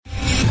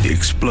The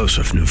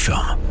explosive new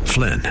film,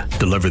 Flynn,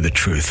 deliver the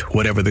truth,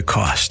 whatever the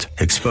cost,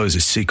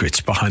 exposes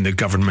secrets behind the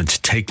government's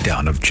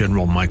takedown of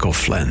General Michael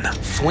Flynn.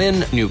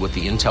 Flynn knew what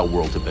the intel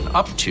world had been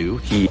up to.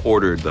 He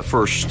ordered the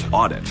first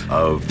audit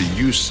of the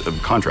use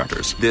of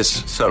contractors.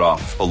 This set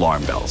off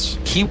alarm bells.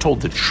 He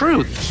told the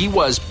truth. He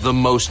was the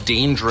most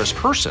dangerous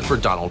person for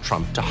Donald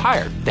Trump to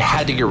hire. They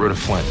had to get rid of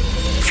Flynn.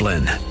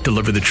 Flynn,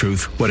 deliver the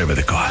truth, whatever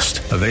the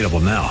cost. Available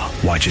now.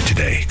 Watch it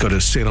today. Go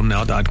to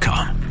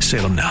salemnow.com.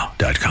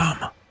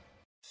 salemnow.com.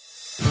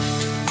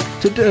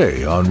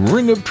 Today on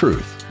Ring of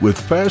Truth with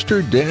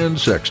Pastor Dan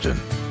Sexton.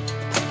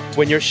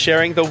 When you're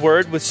sharing the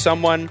word with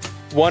someone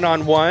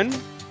one-on-one,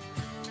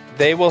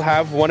 they will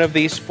have one of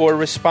these 4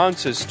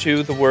 responses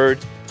to the word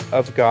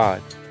of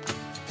God.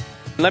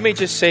 Let me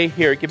just say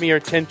here, give me your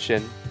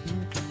attention.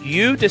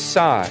 You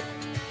decide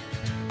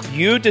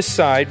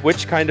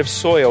which kind of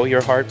soil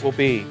your heart will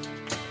be.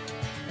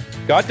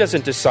 God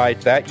doesn't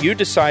decide that. You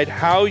decide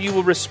how you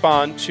will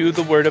respond to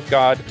the word of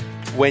God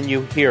when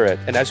you hear it.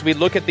 And as we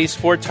look at these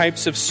 4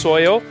 types of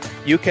soil,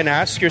 you can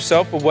ask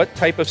yourself, well, what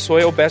type of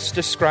soil best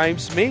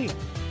describes me?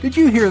 Did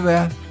you hear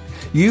that?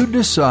 You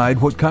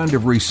decide what kind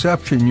of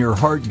reception your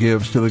heart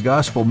gives to the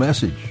gospel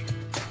message.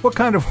 What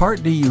kind of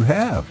heart do you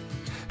have?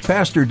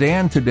 Pastor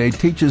Dan today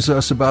teaches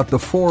us about the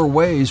 4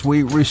 ways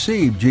we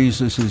receive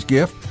Jesus'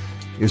 gift.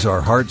 Is our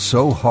heart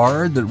so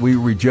hard that we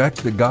reject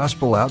the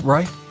gospel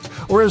outright?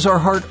 Or is our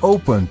heart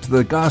open to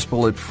the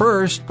gospel at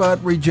first, but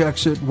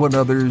rejects it when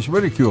others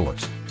ridicule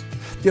us?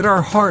 Did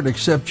our heart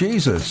accept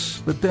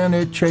Jesus, but then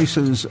it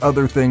chases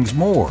other things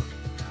more?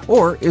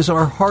 Or is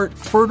our heart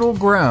fertile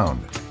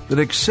ground that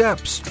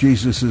accepts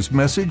Jesus'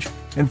 message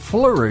and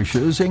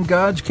flourishes in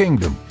God's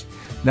kingdom?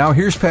 Now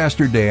here's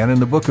Pastor Dan in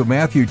the book of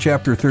Matthew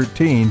chapter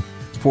 13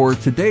 for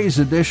today's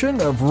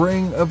edition of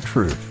Ring of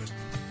Truth.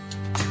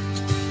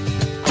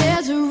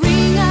 There's a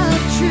ring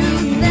of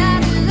truth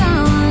that is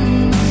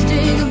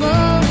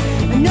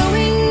unmistakable,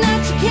 knowing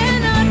that you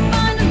cannot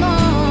find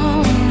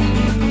alone.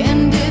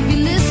 And if you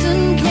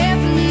listen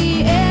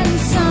carefully, and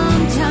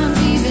sometimes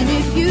even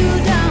if you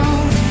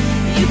don't,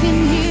 you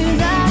can hear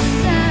that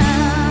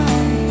sound.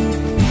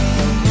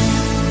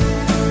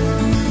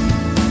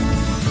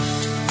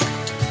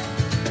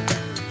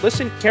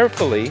 Listen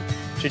carefully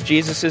to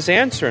Jesus'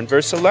 answer in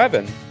verse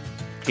 11.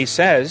 He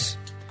says,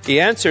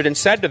 He answered and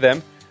said to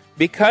them,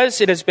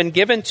 because it has been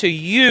given to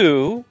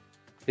you,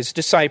 his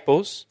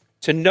disciples,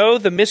 to know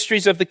the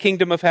mysteries of the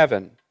kingdom of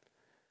heaven,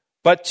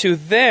 but to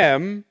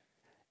them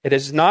it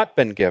has not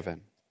been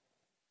given.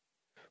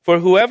 For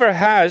whoever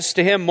has,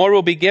 to him more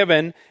will be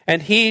given,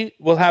 and he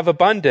will have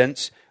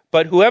abundance.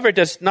 But whoever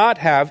does not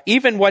have,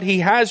 even what he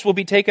has will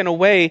be taken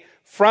away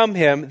from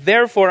him.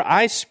 Therefore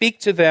I speak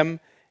to them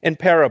in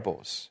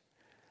parables,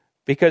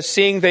 because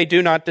seeing they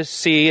do not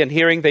see, and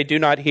hearing they do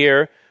not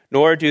hear,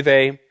 nor do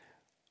they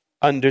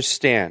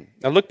understand.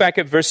 Now look back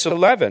at verse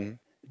 11.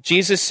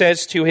 Jesus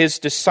says to his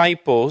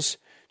disciples,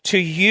 to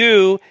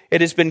you it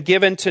has been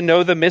given to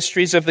know the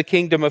mysteries of the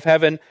kingdom of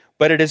heaven,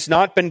 but it has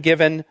not been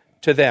given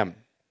to them.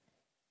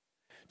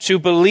 To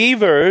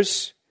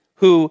believers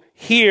who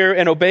hear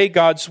and obey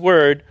God's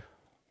word,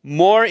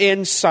 more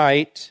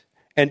insight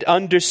and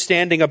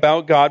understanding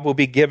about God will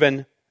be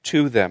given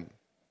to them.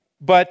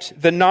 But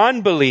the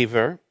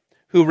non-believer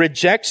who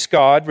rejects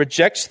God,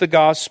 rejects the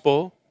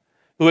gospel,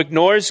 who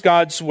ignores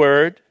God's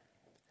word,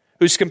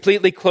 who's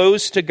completely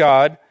closed to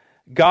God,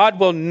 God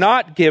will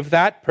not give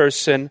that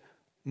person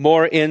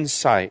more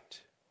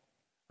insight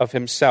of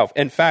himself.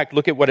 In fact,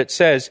 look at what it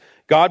says.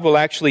 God will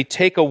actually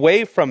take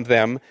away from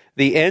them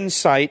the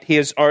insight he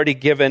has already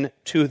given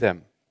to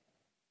them.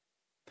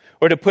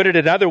 Or to put it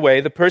another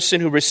way, the person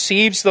who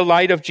receives the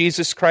light of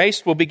Jesus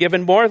Christ will be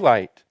given more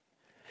light.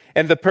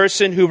 And the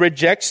person who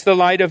rejects the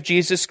light of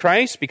Jesus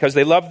Christ because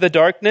they love the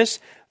darkness,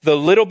 the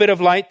little bit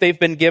of light they've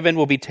been given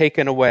will be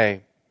taken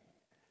away.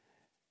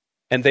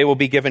 And they will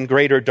be given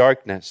greater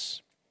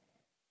darkness.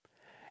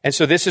 And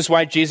so this is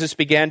why Jesus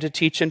began to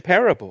teach in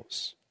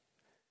parables.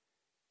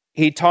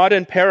 He taught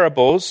in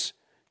parables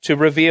to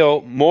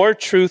reveal more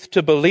truth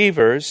to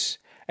believers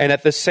and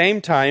at the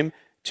same time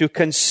to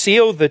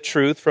conceal the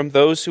truth from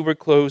those who were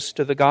close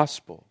to the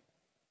gospel.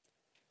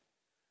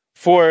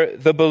 For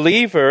the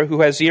believer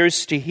who has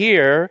ears to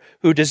hear,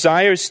 who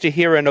desires to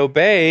hear and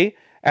obey,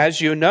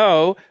 as you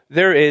know,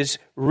 there is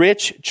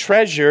rich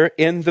treasure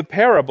in the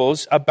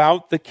parables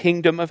about the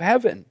kingdom of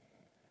heaven.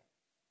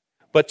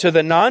 But to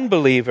the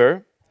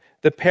non-believer,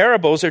 the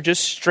parables are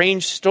just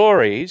strange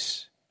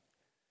stories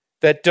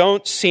that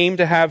don't seem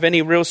to have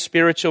any real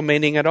spiritual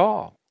meaning at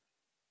all.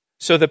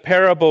 So the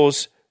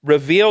parables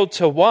reveal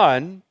to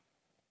one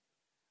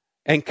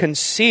and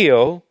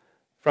conceal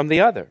from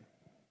the other.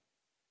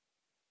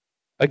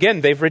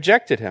 Again, they've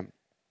rejected him.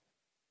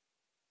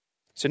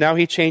 So now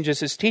he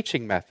changes his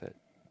teaching method,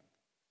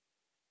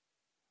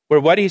 where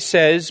what he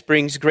says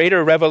brings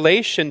greater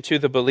revelation to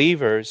the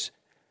believers,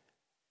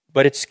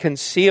 but it's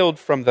concealed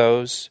from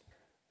those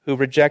who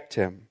reject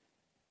him.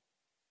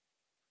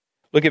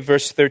 Look at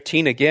verse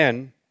 13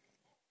 again.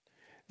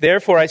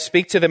 Therefore I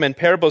speak to them in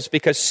parables,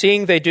 because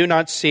seeing they do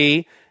not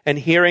see, and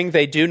hearing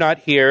they do not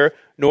hear,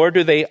 nor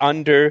do they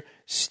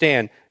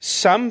understand.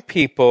 Some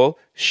people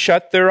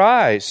shut their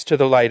eyes to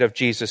the light of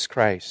Jesus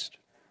Christ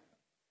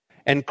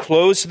and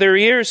close their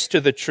ears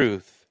to the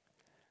truth.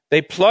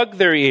 They plug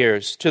their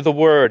ears to the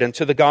word and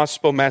to the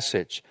gospel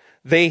message.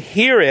 They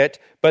hear it,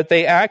 but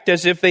they act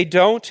as if they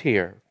don't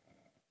hear.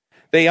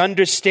 They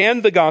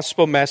understand the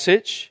gospel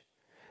message.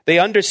 They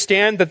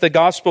understand that the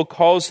gospel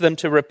calls them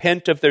to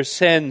repent of their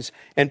sins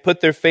and put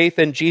their faith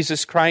in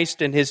Jesus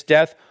Christ and his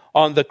death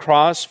on the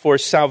cross for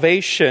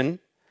salvation,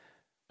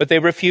 but they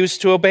refuse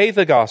to obey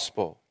the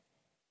gospel.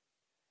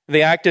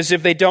 They act as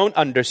if they don't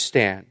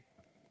understand.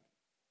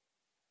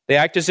 They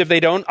act as if they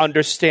don't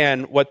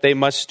understand what they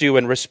must do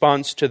in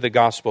response to the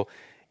gospel.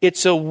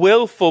 It's a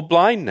willful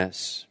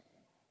blindness.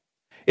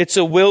 It's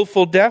a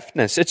willful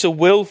deafness. It's a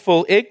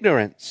willful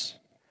ignorance.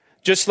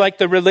 Just like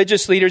the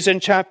religious leaders in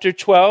chapter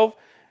 12,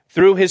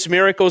 through his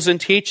miracles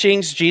and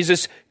teachings,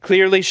 Jesus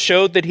clearly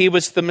showed that he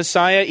was the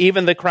Messiah.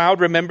 Even the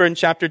crowd, remember in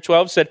chapter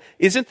 12, said,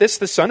 "Isn't this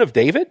the son of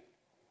David?"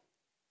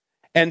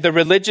 And the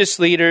religious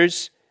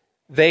leaders,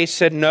 they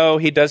said, "No,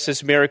 he does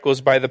his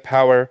miracles by the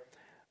power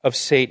of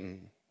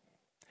Satan."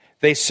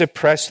 They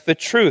suppressed the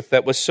truth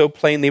that was so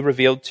plainly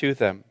revealed to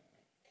them.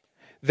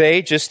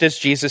 They, just as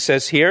Jesus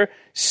says here,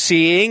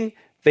 seeing,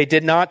 they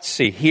did not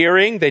see.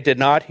 Hearing, they did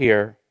not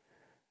hear.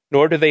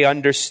 Nor do they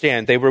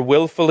understand. They were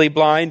willfully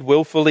blind,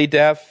 willfully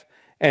deaf,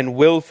 and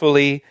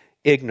willfully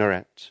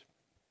ignorant.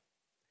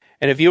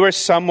 And if you are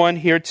someone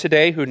here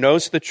today who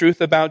knows the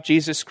truth about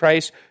Jesus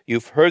Christ,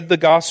 you've heard the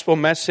gospel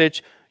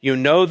message, you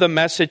know the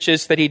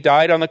messages that he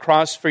died on the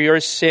cross for your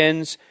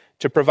sins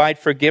to provide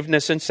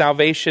forgiveness and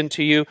salvation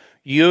to you,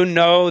 you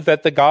know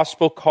that the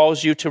gospel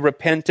calls you to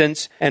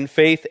repentance and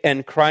faith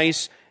in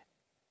Christ,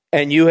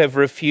 and you have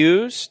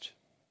refused,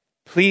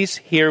 please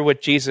hear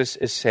what Jesus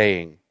is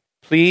saying.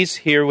 Please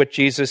hear what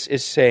Jesus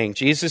is saying.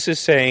 Jesus is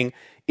saying,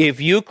 if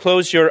you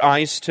close your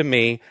eyes to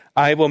me,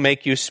 I will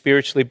make you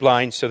spiritually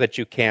blind so that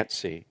you can't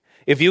see.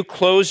 If you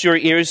close your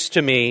ears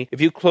to me,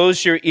 if you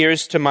close your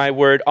ears to my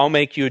word, I'll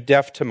make you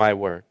deaf to my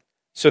word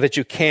so that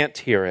you can't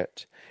hear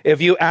it.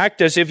 If you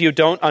act as if you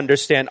don't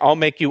understand, I'll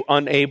make you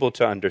unable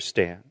to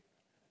understand.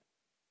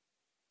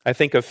 I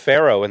think of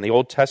Pharaoh in the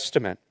Old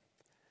Testament,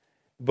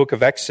 the book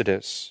of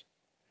Exodus.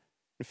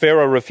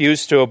 Pharaoh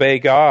refused to obey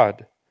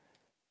God.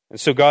 And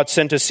so God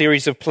sent a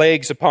series of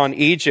plagues upon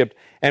Egypt.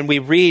 And we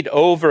read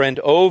over and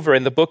over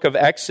in the book of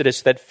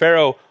Exodus that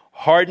Pharaoh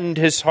hardened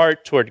his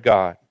heart toward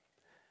God.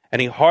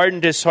 And he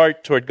hardened his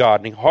heart toward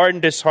God. And he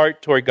hardened his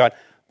heart toward God.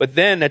 But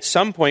then at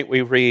some point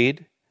we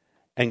read,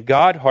 and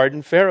God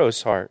hardened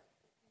Pharaoh's heart.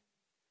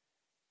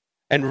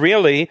 And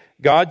really,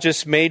 God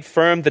just made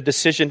firm the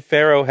decision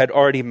Pharaoh had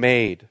already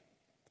made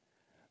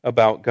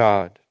about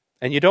God.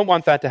 And you don't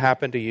want that to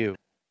happen to you.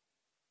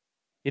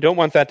 You don't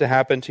want that to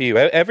happen to you.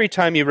 Every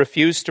time you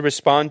refuse to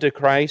respond to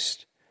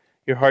Christ,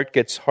 your heart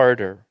gets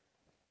harder.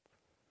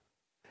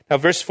 Now,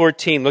 verse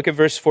 14, look at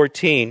verse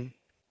 14.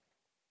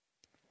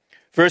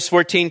 Verse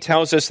 14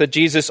 tells us that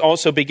Jesus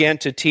also began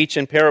to teach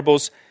in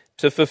parables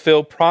to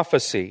fulfill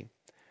prophecy.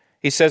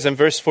 He says in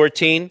verse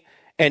 14,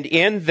 and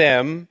in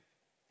them,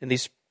 in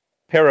these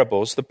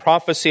parables, the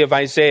prophecy of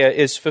Isaiah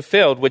is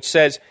fulfilled, which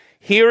says,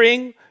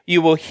 hearing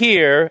you will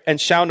hear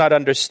and shall not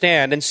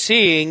understand, and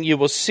seeing you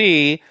will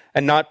see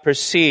and not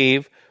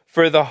perceive,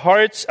 for the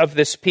hearts of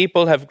this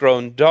people have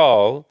grown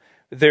dull,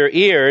 their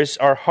ears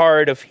are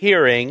hard of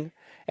hearing,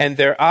 and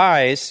their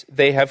eyes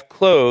they have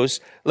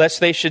closed, lest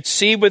they should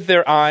see with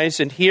their eyes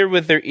and hear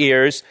with their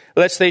ears,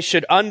 lest they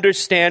should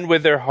understand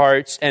with their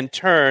hearts and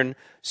turn,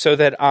 so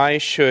that I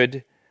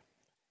should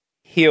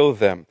heal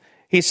them.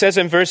 He says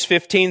in verse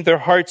 15, their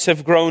hearts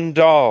have grown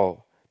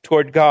dull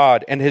toward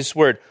God and his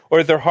word,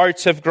 or their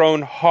hearts have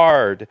grown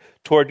hard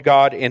toward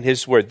God and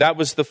his word. That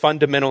was the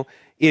fundamental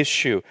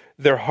issue.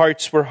 Their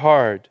hearts were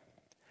hard.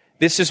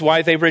 This is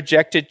why they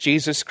rejected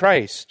Jesus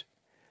Christ,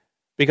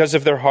 because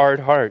of their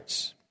hard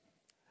hearts.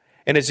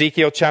 In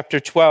Ezekiel chapter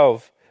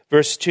 12,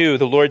 verse 2,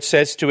 the Lord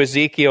says to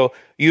Ezekiel,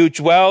 you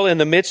dwell in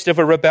the midst of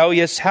a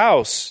rebellious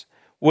house,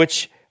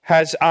 which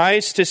has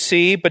eyes to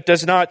see but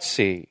does not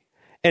see,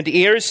 and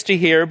ears to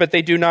hear but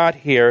they do not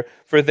hear,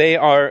 for they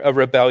are a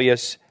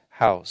rebellious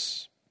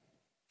house.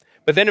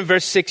 But then in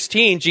verse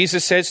 16,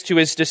 Jesus says to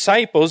his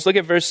disciples, look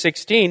at verse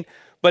 16,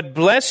 but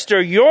blessed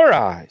are your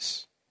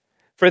eyes,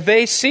 for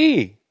they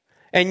see,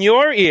 and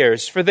your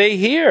ears, for they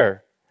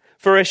hear.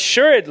 For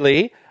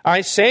assuredly,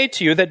 I say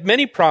to you that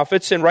many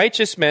prophets and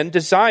righteous men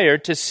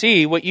desired to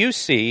see what you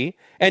see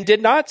and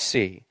did not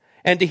see,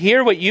 and to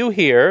hear what you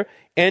hear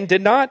and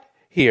did not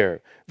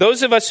hear.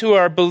 Those of us who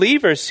are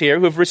believers here,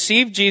 who have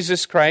received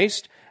Jesus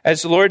Christ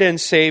as Lord and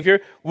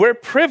Savior, we're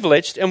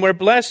privileged and we're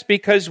blessed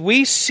because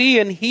we see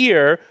and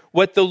hear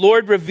what the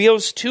Lord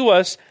reveals to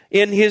us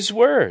in his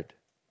word.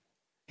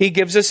 He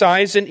gives us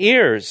eyes and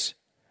ears,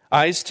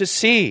 eyes to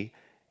see,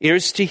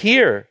 ears to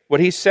hear what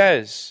he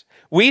says.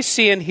 We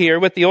see and hear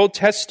what the Old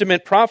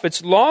Testament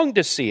prophets long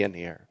to see and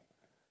hear.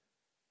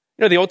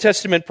 The Old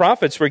Testament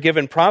prophets were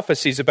given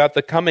prophecies about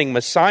the coming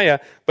Messiah,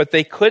 but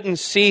they couldn't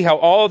see how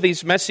all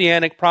these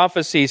messianic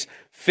prophecies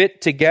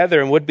fit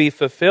together and would be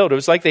fulfilled. It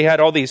was like they had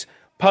all these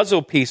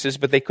puzzle pieces,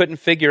 but they couldn't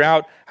figure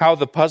out how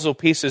the puzzle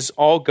pieces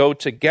all go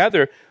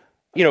together.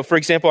 For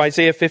example,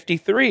 Isaiah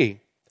 53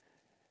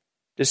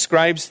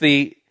 describes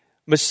the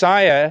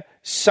Messiah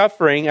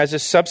suffering as a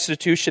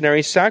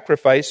substitutionary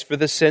sacrifice for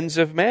the sins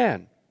of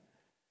man.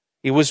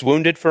 He was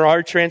wounded for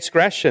our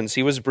transgressions.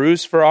 He was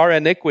bruised for our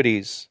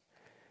iniquities.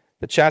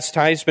 The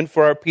chastisement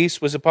for our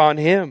peace was upon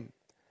him.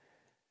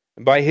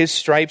 And by his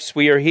stripes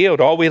we are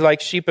healed. All we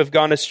like sheep have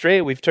gone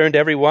astray. We've turned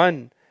every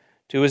one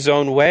to his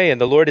own way, and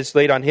the Lord has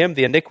laid on him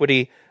the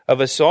iniquity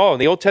of us all.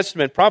 And the Old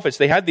Testament prophets,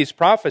 they had these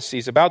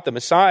prophecies about the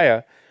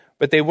Messiah,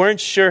 but they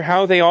weren't sure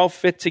how they all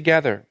fit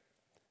together,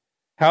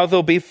 how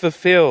they'll be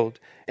fulfilled.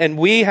 And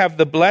we have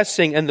the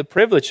blessing and the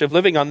privilege of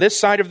living on this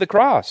side of the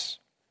cross.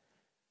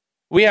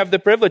 We have the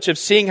privilege of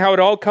seeing how it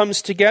all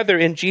comes together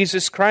in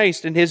Jesus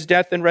Christ and his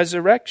death and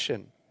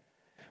resurrection.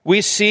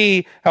 We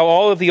see how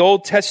all of the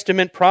Old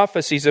Testament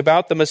prophecies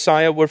about the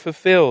Messiah were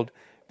fulfilled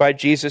by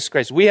Jesus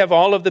Christ. We have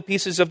all of the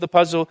pieces of the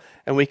puzzle,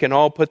 and we can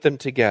all put them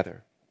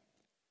together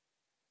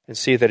and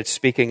see that it's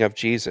speaking of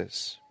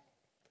Jesus.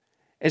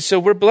 And so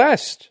we're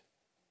blessed.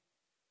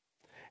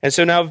 And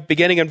so now,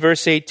 beginning in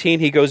verse 18,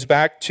 he goes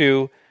back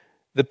to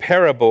the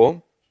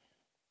parable,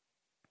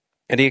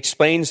 and he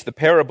explains the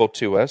parable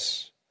to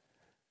us.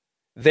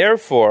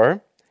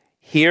 Therefore,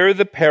 hear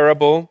the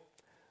parable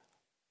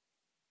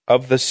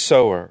of the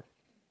sower.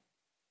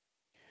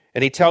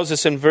 And he tells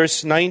us in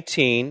verse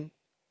 19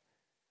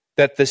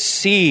 that the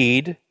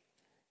seed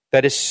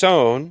that is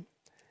sown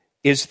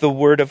is the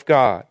word of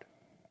God.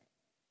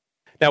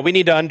 Now, we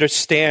need to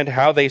understand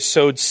how they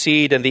sowed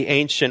seed in the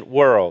ancient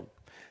world.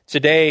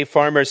 Today,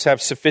 farmers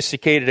have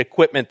sophisticated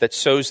equipment that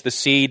sows the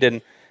seed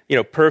in,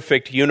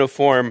 perfect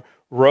uniform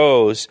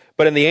rows.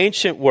 But in the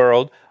ancient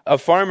world, a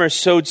farmer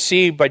sowed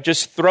seed by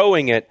just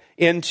throwing it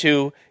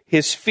into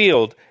his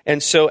field.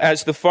 And so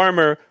as the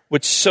farmer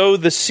would sow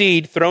the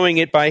seed, throwing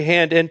it by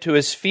hand into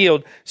his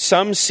field,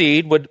 some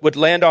seed would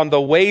land on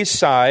the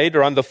wayside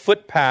or on the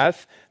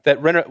footpath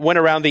that went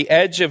around the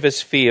edge of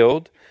his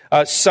field.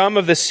 Some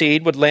of the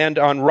seed would land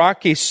on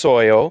rocky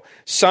soil,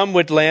 some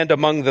would land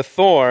among the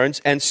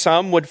thorns, and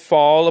some would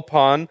fall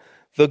upon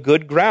the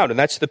good ground. And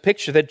that's the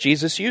picture that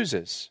Jesus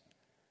uses.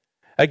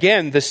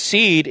 Again, the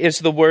seed is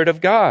the word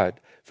of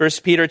God. 1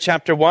 Peter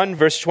chapter 1,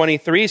 verse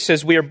 23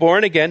 says, we are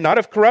born again, not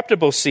of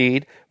corruptible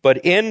seed, but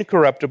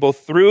incorruptible,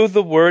 through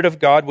the word of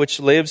God, which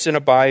lives and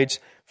abides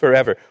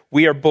forever.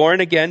 We are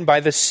born again by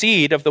the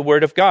seed of the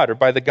word of God, or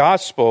by the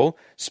gospel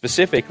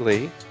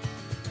specifically.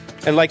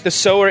 And like the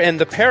sower in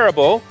the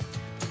parable,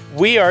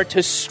 we are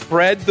to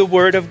spread the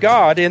word of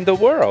God in the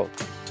world.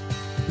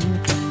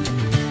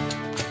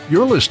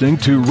 You're listening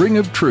to Ring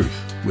of Truth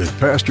with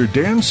Pastor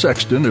Dan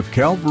Sexton of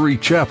Calvary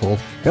Chapel,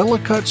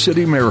 Ellicott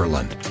City,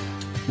 Maryland.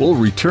 We'll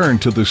return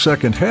to the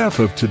second half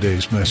of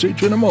today's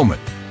message in a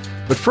moment.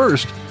 But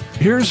first,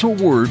 here's a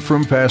word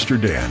from Pastor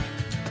Dan.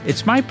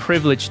 It's my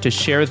privilege to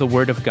share the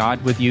Word of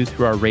God with you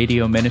through our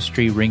radio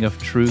ministry, Ring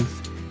of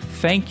Truth.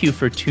 Thank you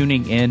for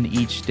tuning in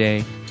each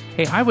day.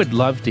 Hey, I would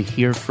love to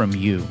hear from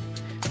you.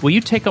 Will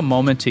you take a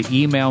moment to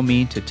email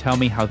me to tell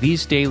me how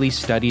these daily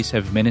studies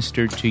have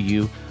ministered to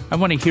you? I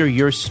want to hear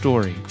your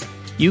story.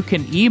 You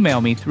can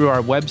email me through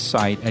our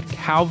website at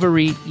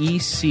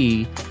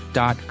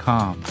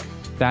calvaryec.com.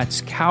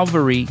 That's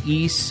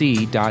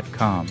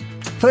calvaryec.com.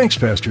 Thanks,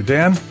 Pastor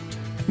Dan.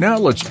 Now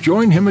let's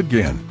join him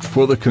again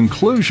for the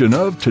conclusion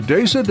of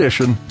today's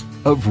edition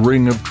of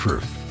Ring of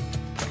Truth.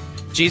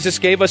 Jesus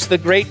gave us the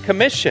Great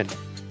Commission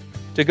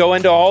to go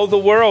into all the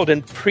world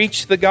and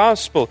preach the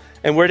gospel.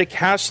 And we're to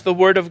cast the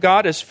word of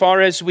God as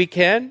far as we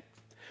can.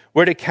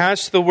 We're to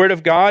cast the word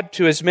of God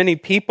to as many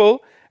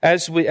people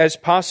as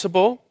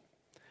possible.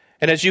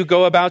 And as you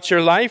go about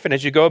your life and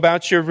as you go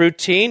about your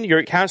routine,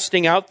 you're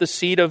casting out the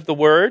seed of the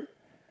word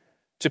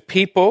to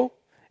people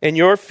in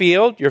your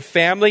field, your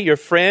family, your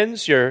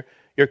friends, your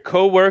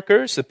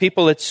co-workers, the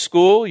people at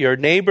school, your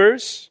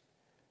neighbors.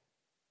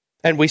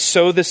 And we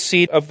sow the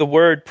seed of the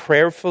word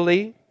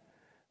prayerfully,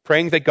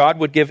 praying that God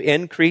would give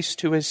increase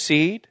to his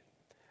seed.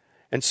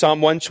 In Psalm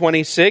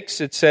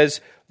 126, it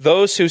says,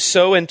 those who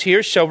sow in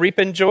tears shall reap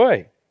in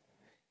joy.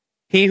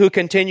 He who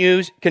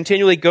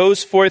continually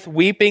goes forth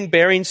weeping,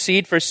 bearing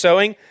seed for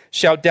sowing,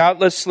 shall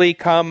doubtlessly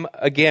come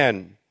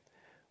again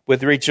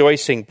with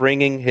rejoicing,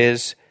 bringing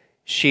his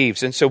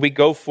sheaves. And so we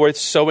go forth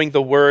sowing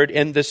the word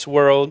in this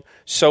world,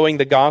 sowing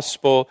the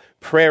gospel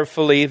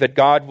prayerfully, that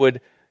God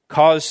would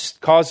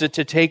cause it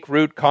to take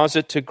root, cause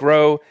it to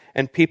grow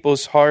in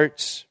people's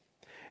hearts.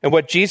 And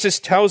what Jesus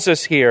tells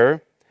us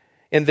here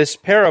in this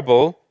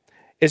parable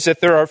is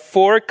that there are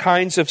 4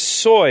 kinds of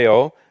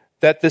soil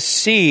that the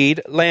seed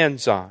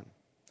lands on.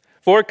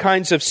 4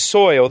 kinds of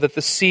soil that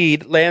the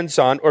seed lands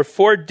on, or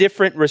 4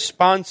 different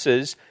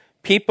responses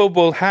people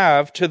will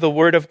have to the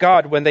word of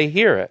God when they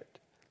hear it.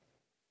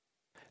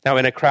 Now,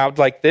 in a crowd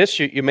like this,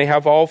 you may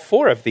have all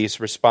 4 of these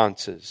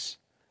responses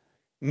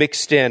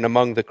mixed in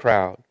among the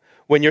crowd.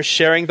 When you're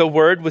sharing the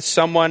word with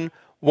someone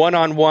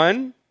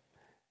one-on-one,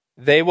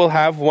 they will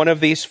have one of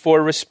these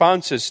 4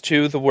 responses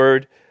to the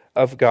word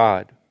of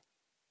God.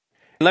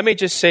 Let me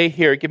just say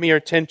here, give me your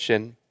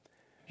attention.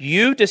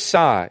 You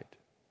decide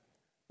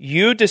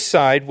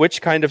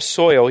which kind of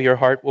soil your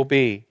heart will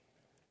be.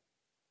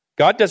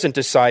 God doesn't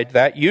decide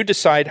that. You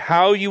decide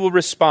how you will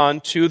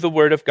respond to the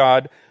word of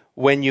God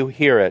when you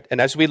hear it. And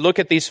as we look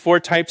at these 4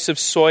 types of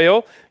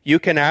soil, you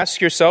can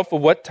ask yourself, well,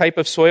 what type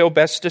of soil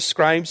best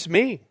describes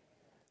me?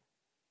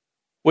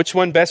 Which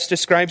one best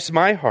describes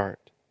my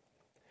heart?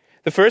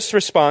 The first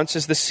response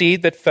is the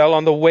seed that fell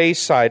on the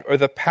wayside, or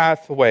the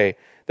pathway.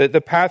 The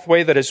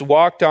pathway that is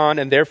walked on,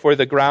 and therefore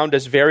the ground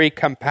is very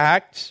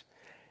compact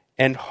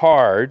and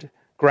hard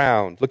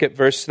ground. Look at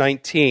verse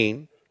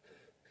 19.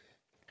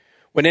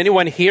 When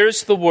anyone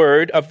hears the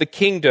word of the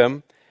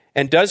kingdom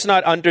and does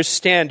not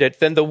understand it,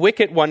 then the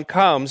wicked one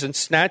comes and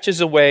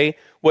snatches away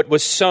what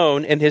was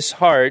sown in his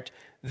heart.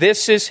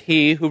 This is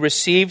he who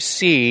receives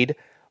seed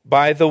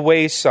by the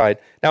wayside.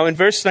 Now in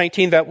verse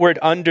 19, that word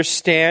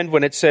understand,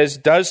 when it says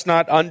does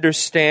not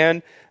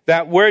understand,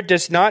 that word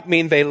does not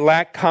mean they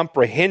lack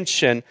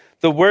comprehension.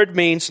 The word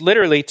means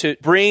literally to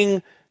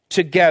bring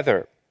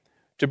together,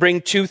 to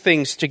bring 2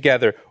 things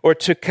together, or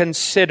to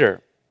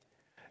consider.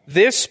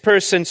 This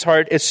person's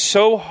heart is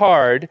so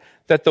hard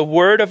that the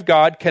word of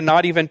God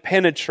cannot even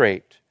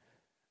penetrate.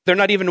 They're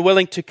not even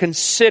willing to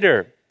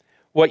consider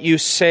what you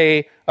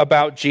say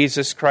about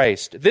Jesus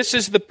Christ. This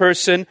is the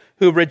person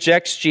who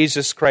rejects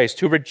Jesus Christ,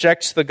 who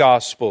rejects the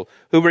gospel,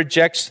 who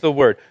rejects the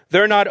word.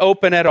 They're not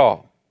open at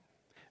all.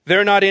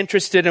 They're not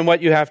interested in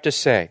what you have to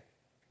say.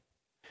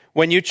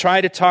 When you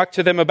try to talk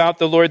to them about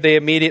the Lord, they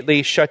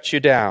immediately shut you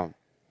down.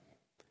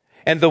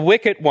 And the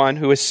wicked one,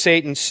 who is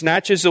Satan,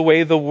 snatches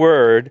away the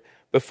word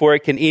before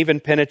it can even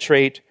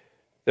penetrate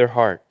their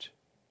heart.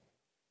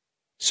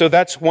 So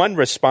that's one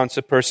response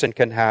a person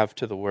can have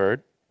to the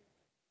word.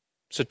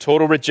 It's a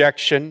total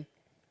rejection,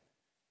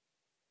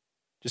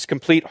 just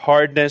complete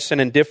hardness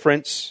and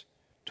indifference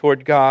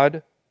toward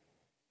God.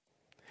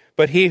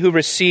 But he who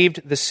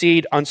received the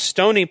seed on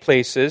stony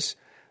places,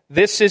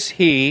 this is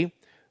he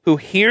who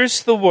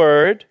hears the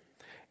word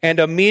and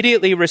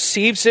immediately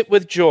receives it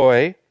with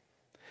joy,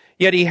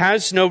 yet he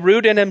has no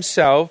root in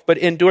himself, but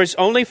endures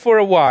only for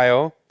a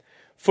while.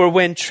 For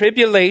when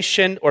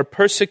tribulation or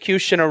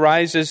persecution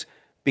arises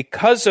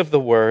because of the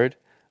word,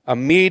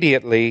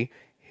 immediately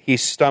he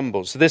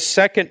stumbles. This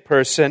second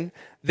person,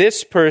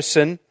 this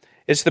person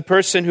is the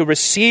person who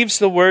receives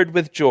the word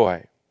with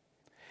joy.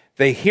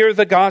 They hear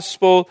the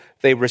gospel,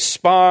 they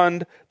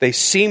respond, they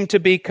seem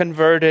to be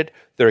converted,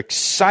 they're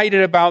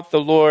excited about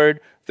the Lord,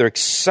 they're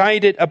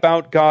excited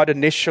about God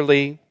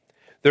initially,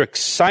 they're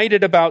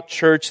excited about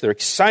church, they're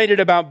excited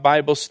about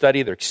Bible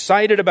study, they're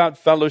excited about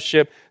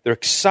fellowship, they're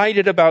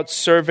excited about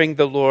serving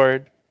the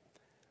Lord.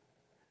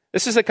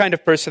 This is the kind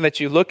of person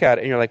that you look at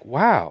and you're like,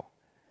 wow,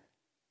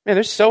 man,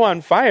 they're so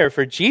on fire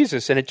for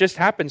Jesus, and it just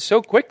happens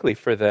so quickly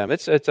for them.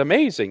 It's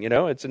amazing,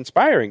 it's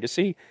inspiring to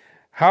see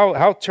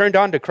how turned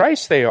on to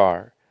Christ they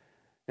are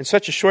in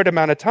such a short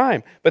amount of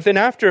time. But then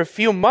after a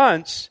few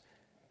months,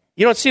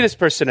 you don't see this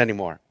person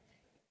anymore.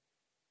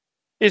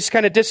 They just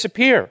kind of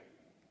disappear.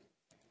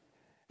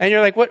 And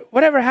you're like,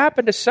 whatever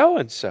happened to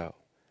so-and-so?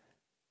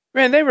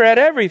 Man, they were at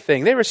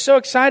everything. They were so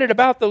excited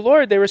about the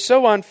Lord. They were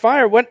so on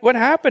fire. What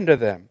happened to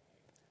them?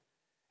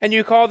 And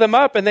you call them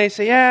up and they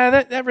say,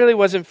 yeah, that really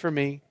wasn't for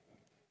me.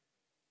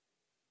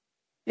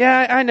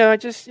 Yeah, I know. I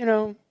just,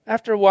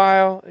 after a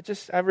while,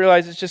 I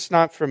realize it's just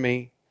not for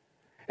me.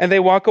 And they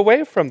walk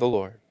away from the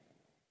Lord.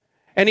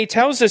 And he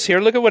tells us here,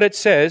 look at what it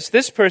says.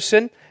 This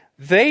person,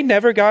 they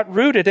never got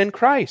rooted in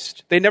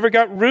Christ. They never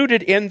got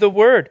rooted in the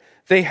Word.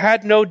 They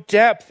had no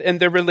depth in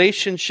their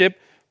relationship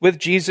with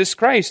Jesus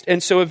Christ.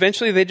 And so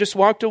eventually they just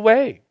walked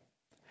away.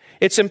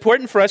 It's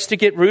important for us to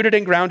get rooted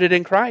and grounded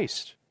in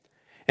Christ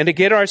and to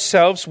get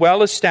ourselves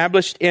well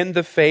established in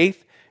the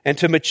faith and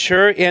to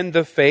mature in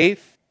the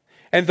faith.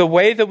 And the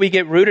way that we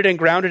get rooted and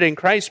grounded in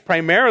Christ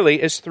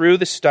primarily is through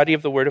the study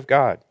of the Word of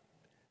God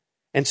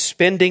and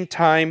spending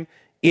time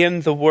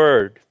in the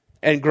Word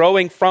and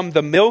growing from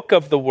the milk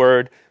of the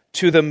Word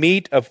to the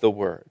meat of the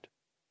Word.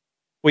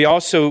 We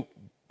also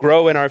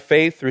grow in our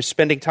faith through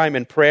spending time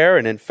in prayer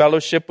and in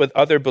fellowship with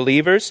other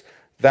believers.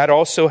 That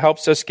also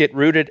helps us get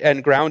rooted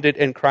and grounded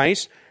in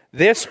Christ.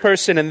 This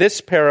person in this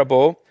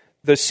parable,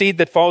 the seed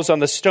that falls on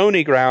the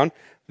stony ground,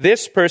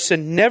 this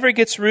person never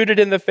gets rooted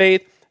in the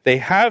faith. They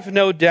have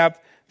no depth.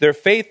 Their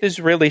faith is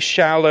really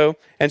shallow,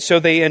 and so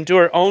they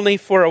endure only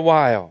for a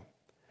while.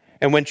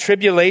 And when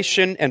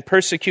tribulation and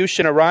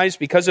persecution arise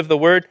because of the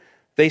word,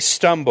 they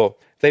stumble.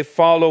 They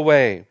fall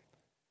away.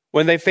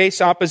 When they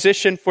face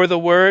opposition from the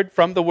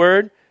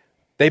word,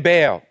 they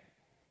bail.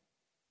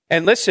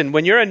 And listen,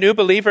 when you're a new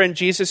believer in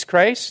Jesus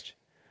Christ,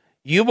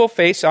 you will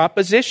face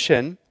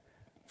opposition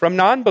from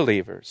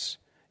non-believers.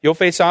 You'll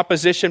face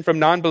opposition from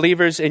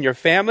non-believers in your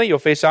family. You'll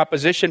face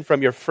opposition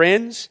from your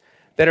friends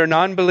that are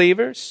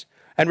non-believers.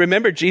 And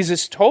remember,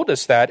 Jesus told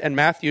us that in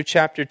Matthew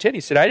chapter 10.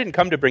 He said, I didn't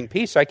come to bring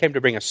peace, I came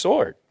to bring a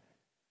sword.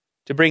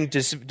 to bring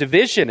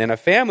division in a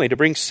family, to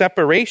bring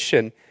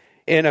separation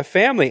in a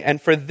family.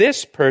 And for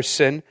this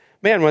person,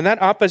 man, when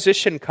that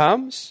opposition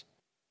comes,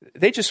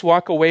 they just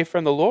walk away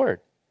from the Lord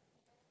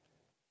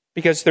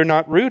because they're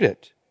not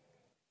rooted.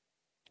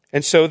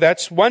 And so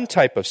that's one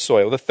type of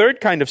soil. The third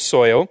kind of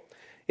soil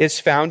is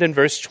found in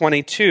verse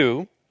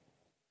 22.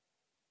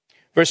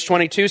 Verse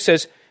 22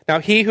 says, "Now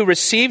he who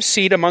receives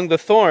seed among the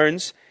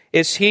thorns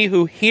is he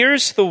who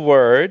hears the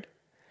word,"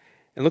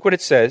 and look what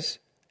it says,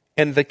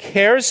 "and the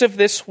cares of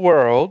this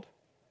world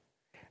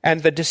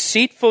and the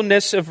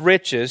deceitfulness of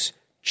riches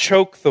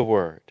choke the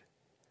word,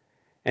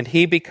 and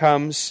he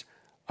becomes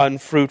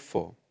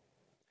unfruitful."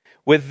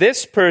 With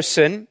this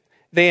person,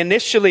 they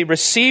initially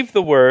receive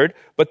the word,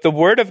 but the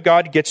word of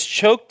God gets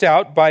choked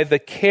out by the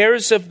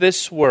cares of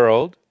this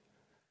world.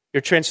 Your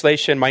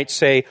translation might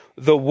say,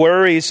 the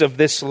worries of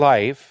this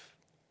life,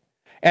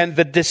 and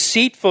the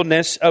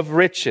deceitfulness of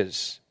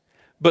riches,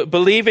 but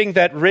believing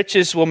that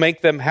riches will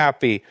make them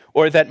happy,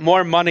 or that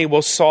more money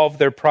will solve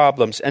their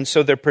problems, and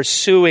so they're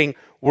pursuing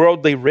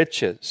worldly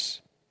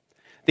riches.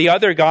 The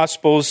other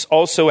Gospels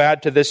also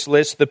add to this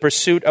list the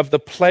pursuit of the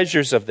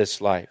pleasures of this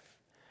life,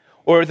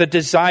 or the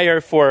desire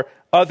for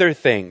other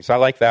things. I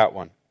like that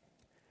one.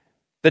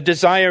 The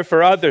desire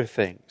for other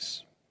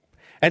things.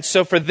 And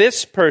so for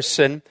this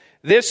person,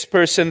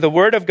 the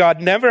Word of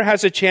God never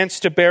has a chance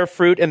to bear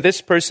fruit in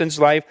this person's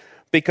life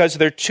because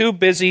they're too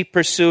busy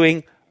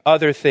pursuing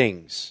other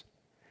things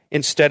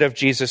instead of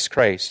Jesus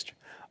Christ.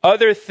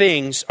 Other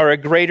things are a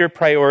greater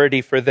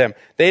priority for them.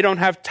 They don't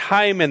have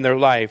time in their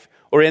life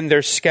or in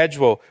their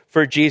schedule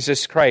for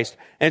Jesus Christ.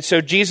 And so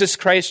Jesus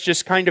Christ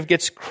just kind of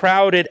gets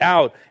crowded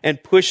out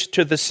and pushed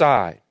to the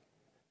side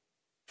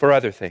for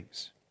other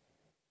things.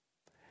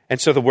 And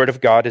so the Word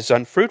of God is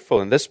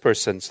unfruitful in this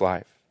person's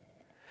life.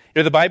 You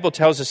know, the Bible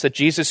tells us that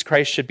Jesus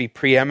Christ should be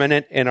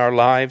preeminent in our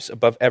lives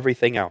above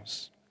everything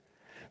else,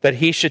 that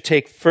he should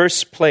take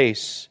first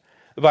place.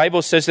 The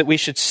Bible says that we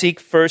should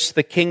seek first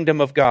the kingdom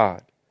of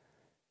God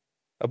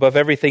above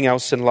everything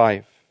else in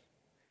life.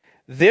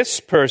 This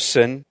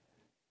person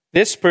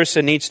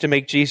needs to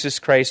make Jesus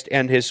Christ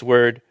and his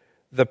word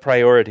the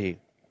priority.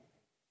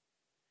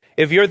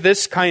 If you're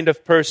this kind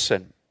of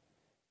person,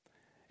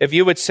 if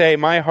you would say,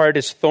 my heart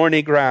is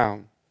thorny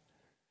ground,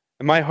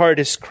 and my heart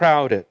is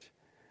crowded,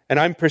 and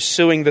I'm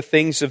pursuing the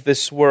things of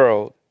this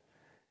world,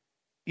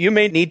 you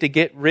may need to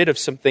get rid of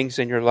some things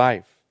in your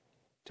life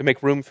to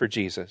make room for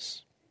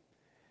Jesus.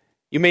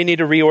 You may need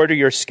to reorder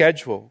your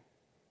schedule,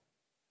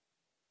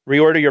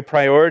 reorder your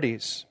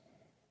priorities.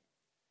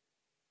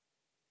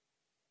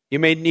 You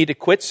may need to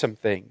quit some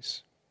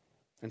things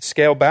and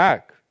scale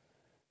back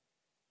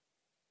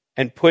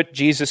and put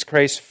Jesus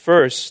Christ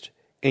first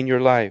in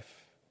your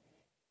life.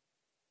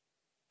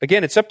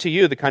 Again, it's up to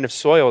you the kind of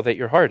soil that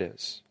your heart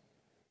is.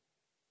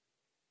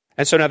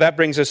 And so now that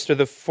brings us to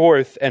the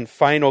fourth and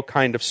final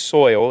kind of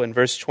soil in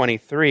verse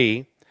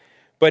 23.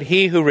 But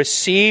he who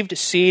received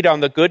seed on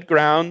the good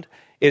ground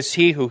is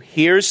he who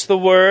hears the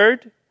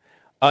word,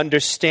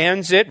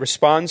 understands it,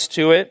 responds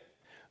to it,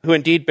 who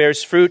indeed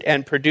bears fruit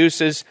and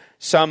produces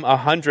some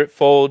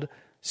 100-fold,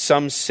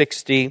 some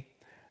 60,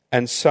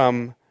 and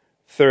some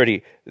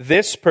 30.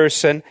 This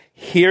person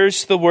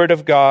hears the word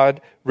of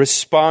God,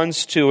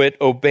 responds to it,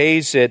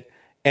 obeys it,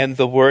 and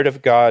the word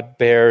of God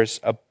bears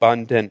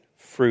abundant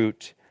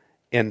fruit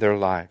in their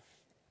life.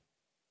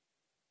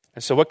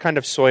 And so what kind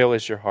of soil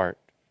is your heart?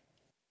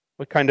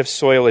 What kind of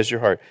soil is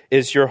your heart?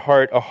 Is your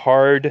heart a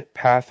hard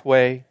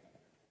pathway?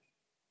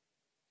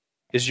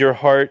 Is your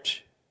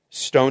heart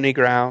stony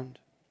ground?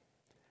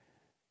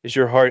 Is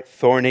your heart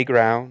thorny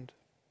ground?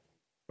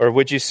 Or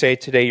would you say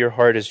today your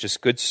heart is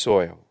just good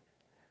soil,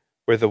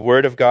 where the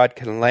Word of God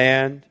can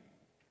land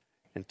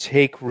and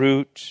take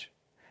root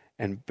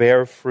and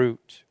bear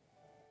fruit?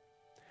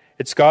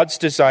 It's God's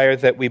desire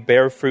that we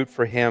bear fruit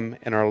for Him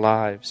in our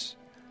lives.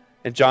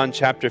 In John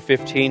chapter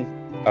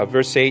 15,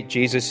 verse 8,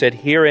 Jesus said,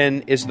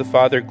 "Herein is the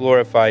Father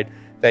glorified,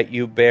 that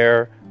you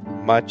bear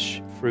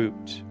much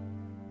fruit."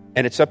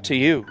 And it's up to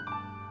you,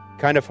 the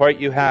kind of heart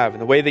you have,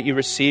 and the way that you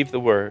receive the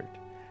Word,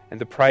 and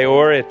the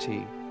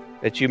priority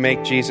that you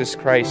make Jesus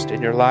Christ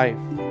in your life.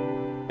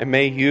 And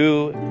may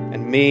you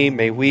and me,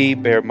 may we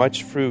bear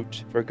much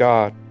fruit for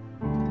God.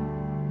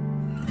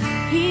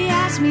 He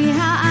asked me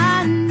how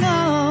I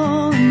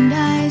know, and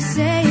I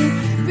say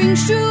it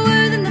rings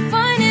truer than the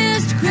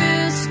finest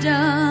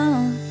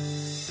crystal.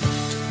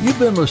 You've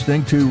been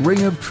listening to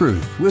Ring of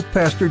Truth with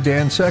Pastor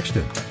Dan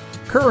Sexton.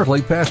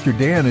 Currently, Pastor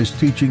Dan is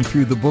teaching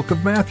through the book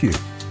of Matthew,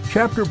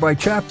 chapter by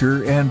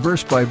chapter and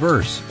verse by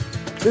verse.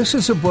 This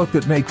is a book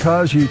that may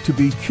cause you to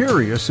be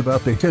curious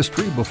about the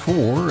history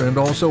before and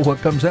also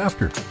what comes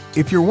after.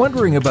 If you're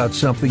wondering about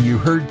something you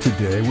heard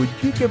today, would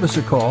you give us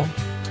a call?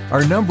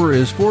 Our number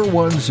is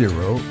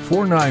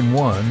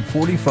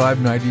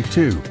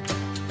 410-491-4592.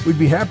 We'd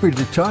be happy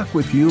to talk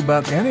with you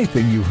about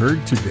anything you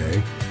heard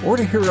today or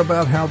to hear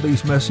about how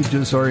these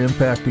messages are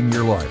impacting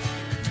your life.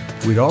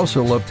 We'd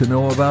also love to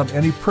know about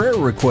any prayer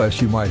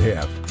requests you might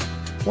have.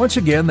 Once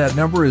again, that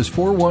number is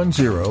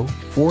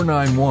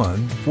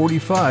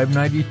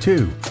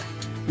 410-491-4592.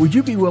 Would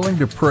you be willing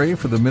to pray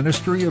for the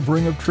ministry of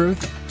Ring of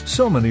Truth?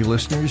 So many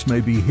listeners may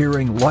be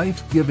hearing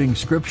life-giving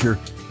scripture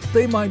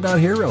they might not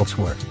hear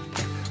elsewhere.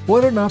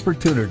 What an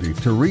opportunity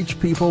to reach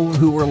people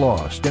who are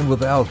lost and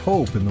without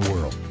hope in the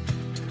world.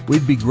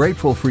 We'd be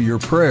grateful for your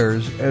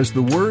prayers as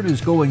the word is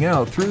going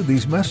out through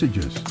these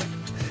messages.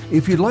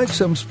 If you'd like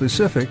some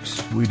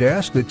specifics, we'd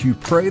ask that you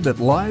pray that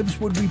lives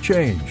would be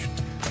changed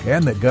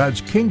and that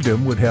God's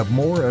kingdom would have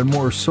more and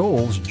more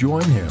souls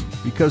join Him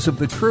because of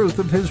the truth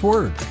of His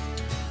Word.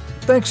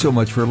 Thanks so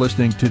much for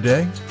listening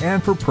today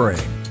and for praying.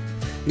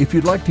 If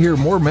you'd like to hear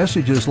more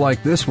messages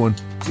like this one,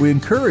 we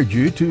encourage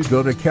you to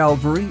go to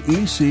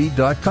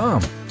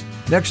calvaryec.com.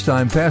 Next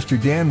time, Pastor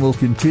Dan will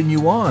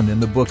continue on in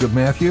the book of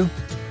Matthew,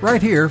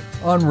 right here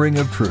on Ring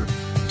of Truth.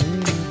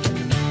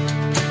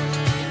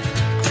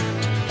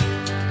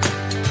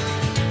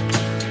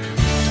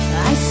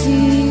 I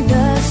see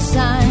the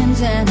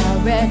signs and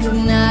I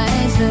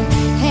recognize the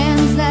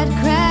hands that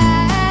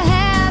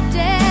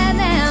crafted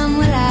them.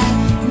 Well, I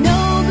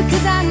know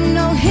because I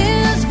know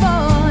His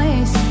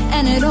voice,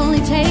 and it only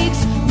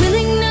takes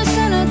willingness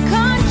and a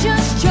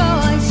conscious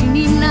choice. You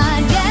need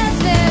not guess,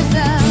 there's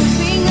a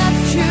ring of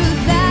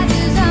truth that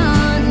is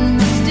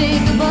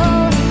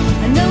unmistakable,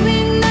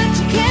 knowing that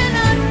you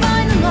cannot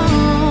find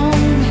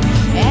alone.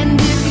 And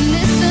if you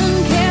listen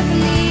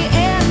carefully,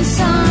 and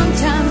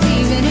sometimes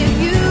even if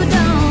you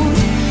don't,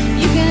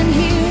 you can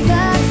hear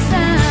the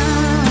sound.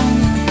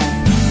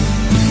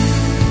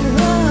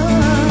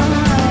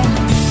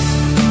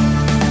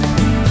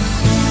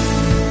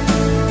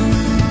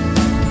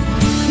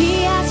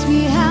 He asked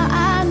me how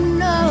I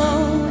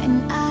know,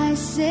 and I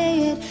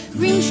say it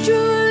rings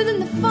truer than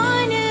the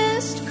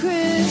finest crystal.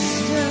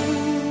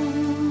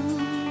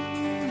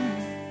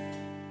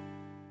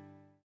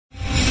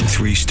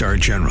 3-star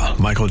General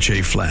Michael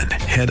J. Flynn,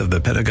 head of the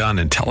Pentagon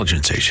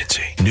Intelligence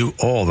Agency, knew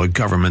all the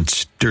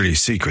government's dirty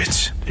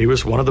secrets. He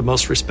was one of the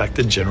most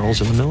respected generals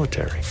in the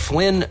military.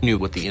 Flynn knew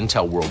what the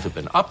intel world had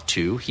been up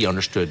to. He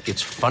understood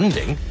its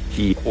funding.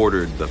 He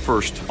ordered the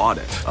first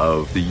audit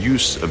of the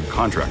use of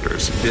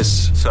contractors.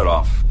 This set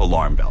off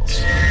alarm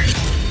bells.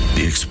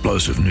 The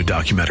explosive new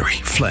documentary,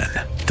 Flynn,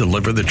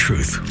 Deliver the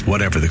Truth,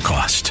 Whatever the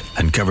Cost,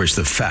 uncovers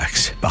the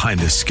facts behind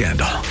this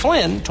scandal.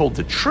 Flynn told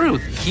the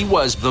truth. He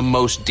was the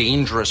most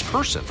dangerous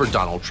person for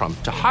Donald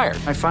Trump to hire.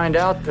 I find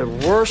out the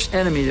worst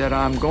enemy that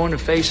I'm going to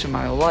face in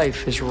my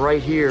life is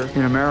right here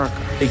in America.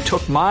 They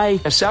took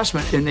my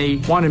assessment and they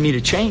wanted me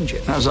to change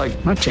it. And I was like,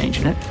 I'm not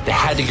changing it. They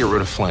had to get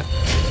rid of Flynn.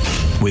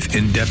 With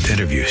in-depth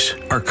interviews,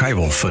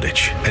 archival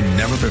footage, and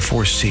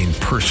never-before-seen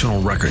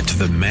personal records of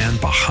the man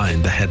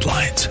behind the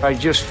headlines. I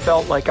just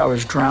felt like I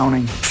was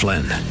drowning.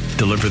 Flynn,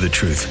 Deliver the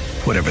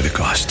Truth, Whatever the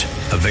Cost.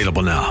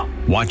 Available now.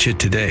 Watch it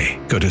today.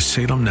 Go to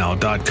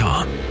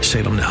salemnow.com.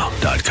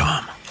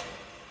 salemnow.com.